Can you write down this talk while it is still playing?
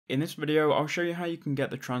In this video, I'll show you how you can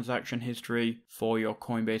get the transaction history for your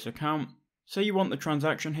Coinbase account. Say you want the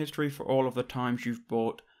transaction history for all of the times you've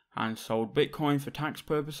bought and sold Bitcoin for tax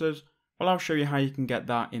purposes. Well, I'll show you how you can get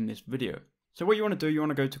that in this video. So what you want to do, you want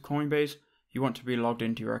to go to Coinbase, you want to be logged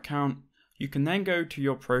into your account. You can then go to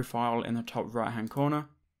your profile in the top right hand corner,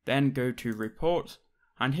 then go to reports,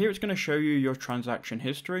 and here it's going to show you your transaction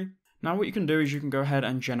history. Now what you can do is you can go ahead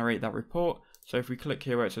and generate that report. So if we click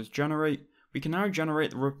here where it says generate, we can now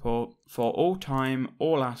generate the report for all time,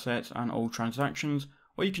 all assets and all transactions,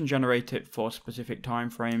 or you can generate it for specific time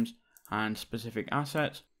frames and specific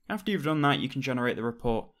assets. After you've done that, you can generate the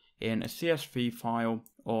report in a CSV file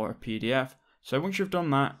or a PDF. So once you've done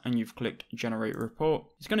that and you've clicked generate report,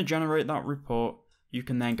 it's going to generate that report. You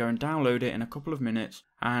can then go and download it in a couple of minutes,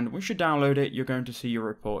 and once you download it, you're going to see your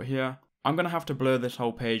report here. I'm going to have to blur this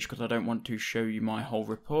whole page because I don't want to show you my whole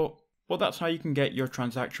report. But that's how you can get your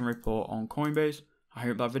transaction report on Coinbase. I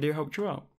hope that video helped you out.